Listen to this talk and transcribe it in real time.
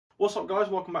What's up guys,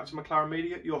 welcome back to McLaren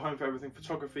Media, your home for everything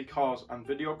photography, cars and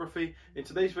videography. In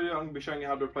today's video I'm going to be showing you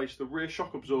how to replace the rear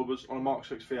shock absorbers on a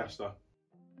MK6 Fiesta.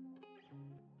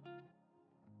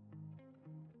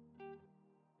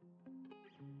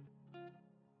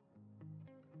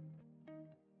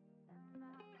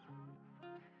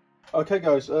 Okay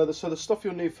guys, so the stuff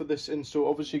you'll need for this install,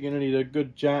 obviously you're going to need a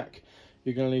good jack,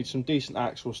 you're going to need some decent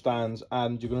axle stands,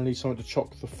 and you're going to need something to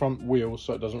chock the front wheels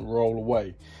so it doesn't roll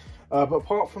away. But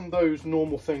apart from those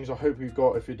normal things I hope you've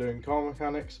got if you're doing car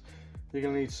mechanics, you're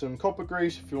going to need some copper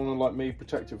grease if you want to, like me,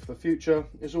 protect it for the future.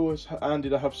 It's always handy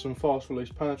to have some fast release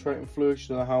penetrating fluid. You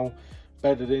don't know how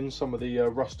bedded in some of the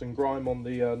rust and grime on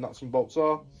the nuts and bolts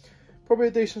are. Probably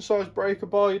a decent sized breaker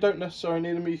bar. You don't necessarily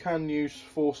need them, you can use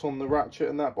force on the ratchet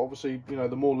and that, but obviously, you know,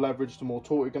 the more leverage, the more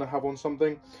torque you're going to have on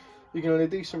something. You're going to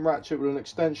need a decent ratchet with an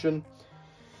extension.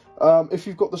 If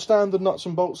you've got the standard nuts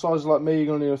and bolt size like me, you're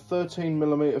going to need a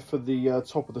 13mm for the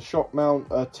top of the shock mount,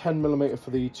 a 10mm for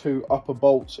the two upper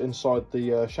bolts inside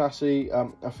the chassis, a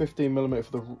 15mm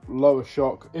for the lower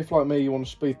shock. If like me you want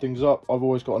to speed things up, I've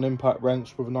always got an impact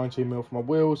wrench with a 19mm for my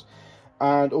wheels,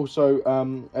 and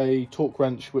also a torque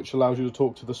wrench which allows you to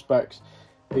torque to the specs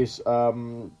is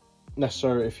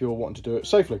necessary if you're wanting to do it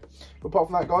safely. But apart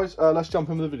from that guys, let's jump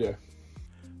in with the video.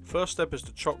 First step is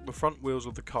to chock the front wheels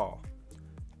of the car.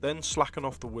 Then slacken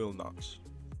off the wheel nuts.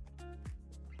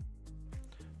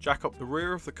 Jack up the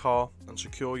rear of the car and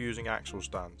secure using axle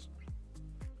stands.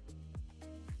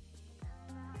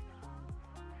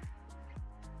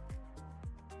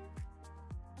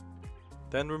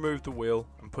 Then remove the wheel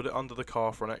and put it under the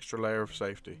car for an extra layer of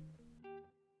safety.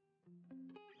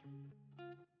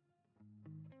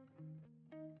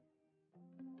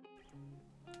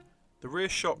 The rear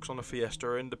shocks on a Fiesta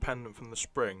are independent from the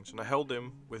springs and are held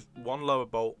in with one lower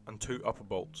bolt and two upper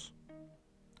bolts.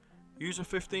 Use a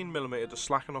 15mm to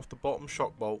slacken off the bottom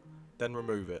shock bolt, then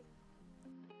remove it.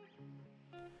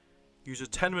 Use a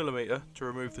 10mm to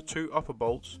remove the two upper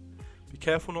bolts. Be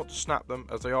careful not to snap them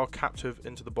as they are captive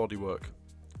into the bodywork.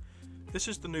 This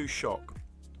is the new shock.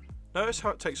 Notice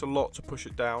how it takes a lot to push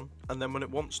it down, and then when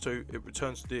it wants to, it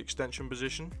returns to the extension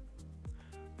position.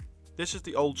 This is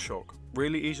the old shock,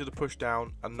 really easy to push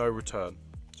down and no return,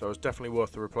 so it's definitely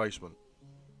worth the replacement.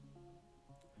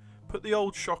 Put the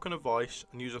old shock in a vise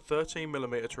and use a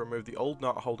 13mm to remove the old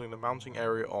nut holding the mounting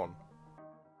area on.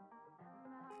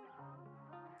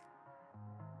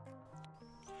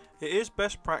 It is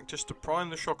best practice to prime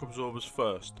the shock absorbers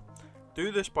first.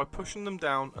 Do this by pushing them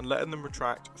down and letting them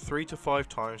retract 3 to 5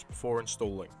 times before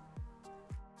installing.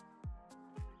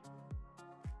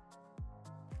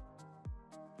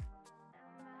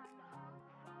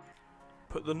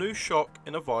 Put the new shock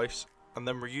in a vise and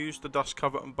then reuse the dust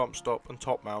cover and bump stop and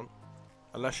top mount,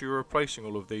 unless you are replacing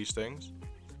all of these things.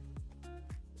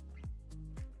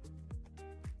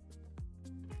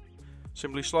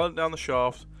 Simply slide it down the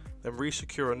shaft, then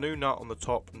re-secure a new nut on the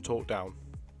top and torque down.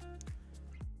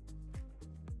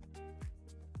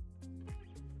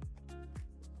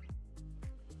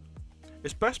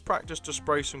 It's best practice to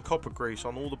spray some copper grease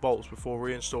on all the bolts before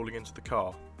reinstalling into the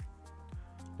car.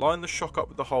 Line the shock up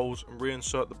with the holes and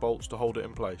reinsert the bolts to hold it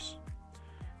in place.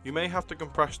 You may have to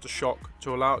compress the shock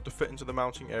to allow it to fit into the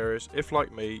mounting areas if,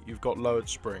 like me, you've got lowered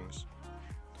springs.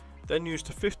 Then use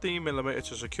the 15mm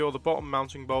to secure the bottom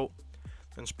mounting bolt,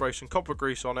 then spray some copper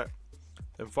grease on it,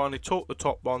 then finally torque the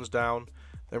top ones down,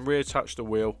 then reattach the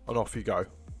wheel and off you go.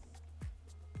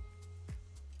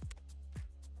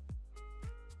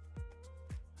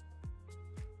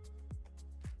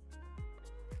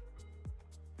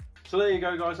 So there you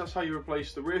go guys, that's how you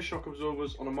replace the rear shock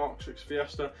absorbers on a MK6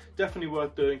 Fiesta. Definitely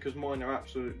worth doing because mine are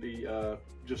absolutely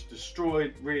just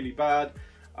destroyed, really bad.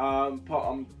 But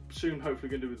I'm soon hopefully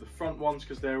going to do with the front ones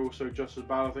because they're also just as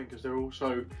bad I think, because they're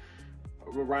also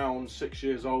around 6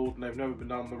 years old and they've never been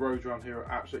done. The roads around here are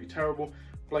absolutely terrible.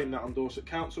 Blame that on Dorset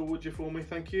Council, would you, for me?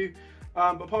 Thank you.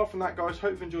 But apart from that guys,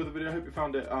 hope you enjoyed the video, hope you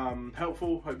found it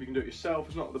helpful, hope you can do it yourself.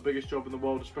 It's not the biggest job in the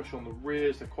world, especially on the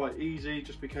rears, they're quite easy.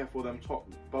 Just be careful of them top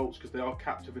bolts because they are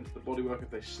captive into the bodywork. If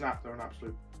they snap, they're an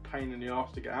absolute pain in the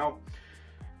arse to get out.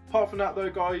 Apart from that though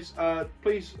guys,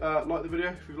 please like the video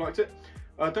if you've liked it.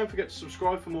 Don't forget to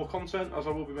subscribe for more content, as I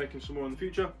will be making some more in the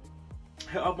future.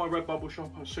 Hit up my Redbubble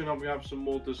shop, soon I'll be having some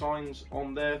more designs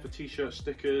on there for t-shirts,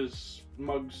 stickers,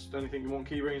 mugs, anything you want,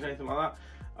 key rings, anything like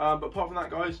that. But apart from that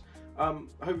guys, I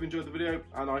hope you enjoyed the video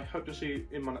and I hope to see you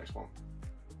in my next one.